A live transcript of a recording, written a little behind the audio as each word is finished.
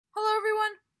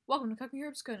Welcome to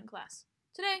Cukmekerb's coding class.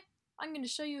 Today, I'm going to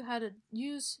show you how to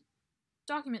use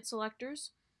document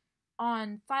selectors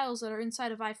on files that are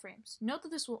inside of iframes. Note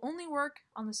that this will only work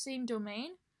on the same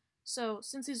domain, so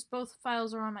since these both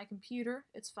files are on my computer,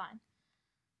 it's fine.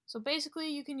 So basically,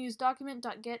 you can use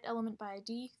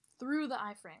document.getElementById through the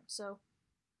iframe. So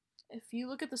if you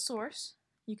look at the source,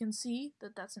 you can see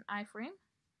that that's an iframe.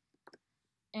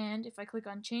 And if I click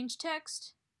on Change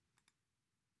Text,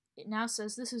 it now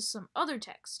says this is some other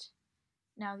text.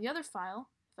 Now the other file,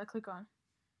 if I click on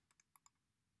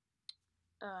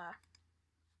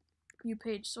View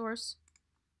Page Source,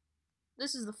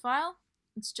 this is the file.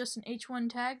 It's just an h1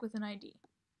 tag with an ID.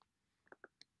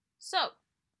 So,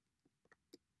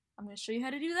 I'm going to show you how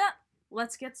to do that.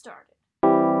 Let's get started.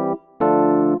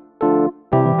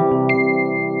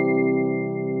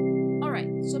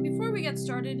 Alright, so before we get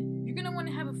started, you're going to want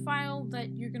to have a file that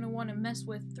you're going to want to mess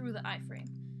with through the iframe.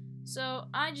 So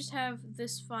I just have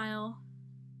this file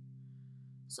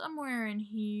somewhere in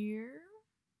here,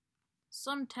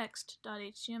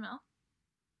 sometext.html,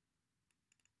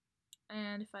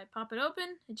 and if I pop it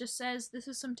open, it just says this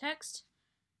is some text,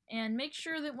 and make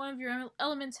sure that one of your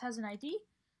elements has an ID,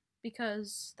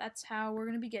 because that's how we're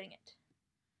going to be getting it.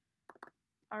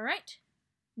 Alright,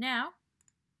 now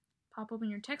pop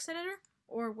open your text editor,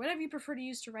 or whatever you prefer to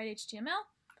use to write HTML,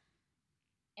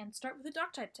 and start with a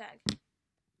doctype tag.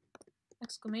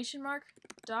 Exclamation mark,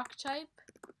 doctype,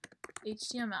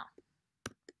 HTML.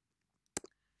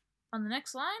 On the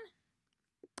next line,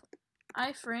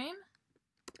 iframe,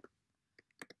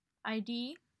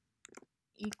 ID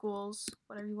equals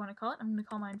whatever you want to call it. I'm going to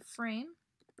call mine frame,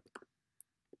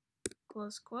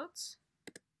 close quotes,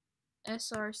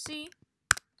 src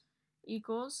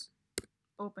equals,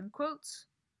 open quotes,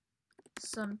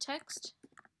 some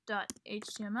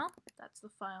text.html. That's the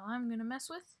file I'm going to mess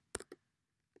with.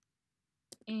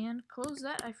 And close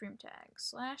that iframe tag,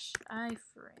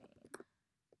 /iframe.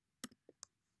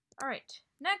 Alright,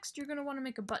 next you're going to want to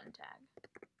make a button tag.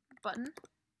 Button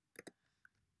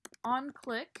on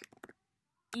click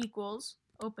equals,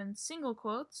 open single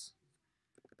quotes,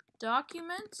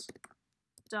 document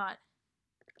dot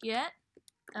get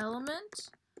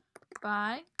element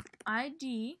by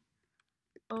ID,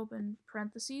 open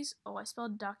parentheses. Oh, I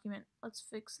spelled document. Let's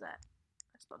fix that.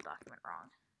 I spelled document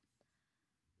wrong.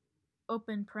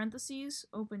 Open parentheses,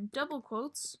 open double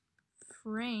quotes,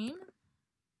 frame,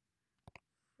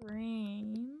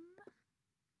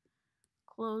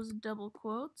 close double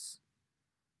quotes,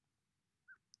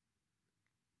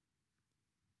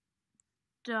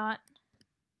 dot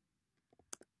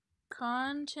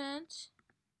content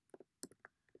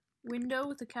window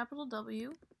with a capital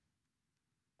W,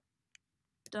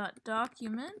 dot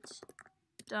document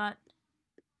dot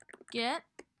get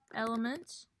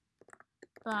element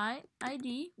by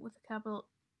ID with a capital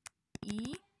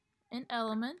E and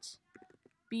element,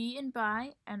 B and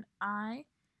by, and I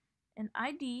and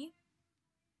ID,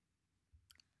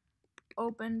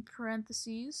 open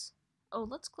parentheses. Oh,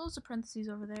 let's close the parentheses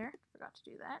over there. Forgot to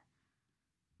do that.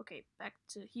 Okay, back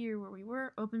to here where we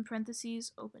were. Open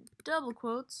parentheses, open double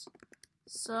quotes,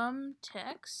 some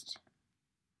text,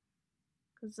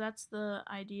 because that's the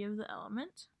ID of the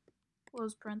element.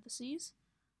 Close parentheses.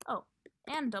 Oh,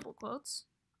 and double quotes.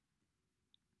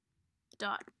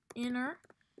 Dot inner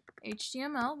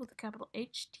HTML with a capital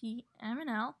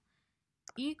HTML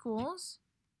equals,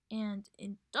 and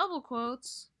in double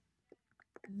quotes,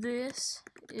 this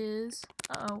is,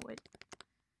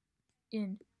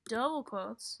 in double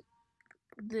quotes,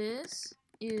 this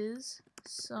is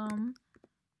some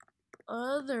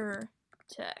other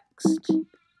text.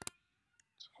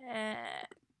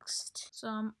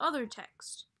 Some other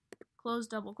text. Close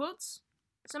double quotes,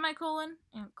 semicolon,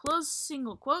 and close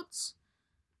single quotes.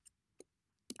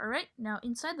 Alright, now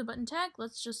inside the button tag,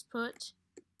 let's just put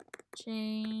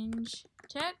change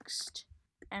text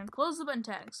and close the button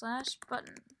tag,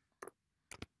 /button.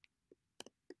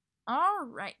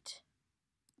 Alright.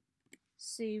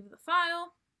 Save the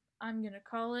file. I'm going to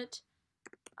call it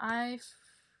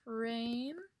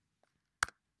iframe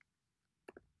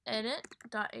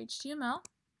edit.html.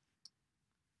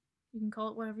 You can call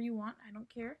it whatever you want, I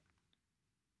don't care.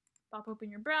 Pop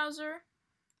open your browser.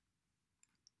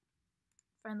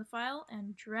 Find the file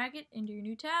and drag it into your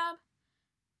new tab.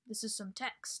 This is some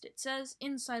text. It says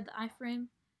inside the iframe,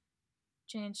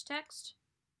 change text,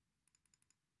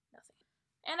 nothing.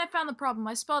 And I found the problem.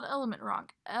 I spelled element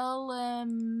wrong.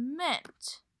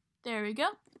 Element. There we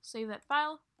go. Save that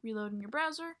file, reload in your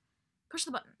browser, push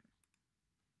the button.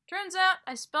 Turns out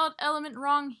I spelled element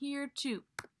wrong here too.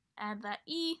 Add that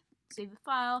E, save the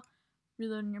file,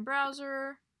 reload in your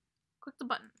browser, click the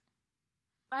button.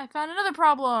 I found another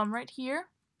problem right here.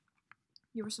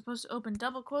 You were supposed to open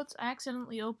double quotes. I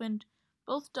accidentally opened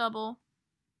both double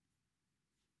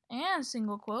and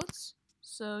single quotes.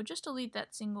 So just delete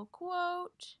that single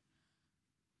quote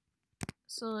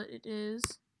so that it is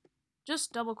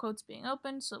just double quotes being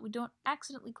opened so that we don't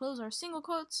accidentally close our single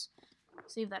quotes.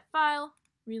 Save that file,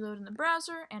 reload in the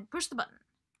browser, and push the button.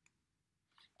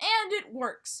 And it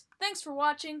works! Thanks for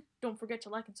watching. Don't forget to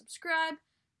like and subscribe,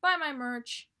 buy my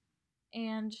merch,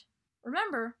 and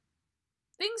remember,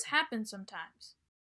 things happen sometimes.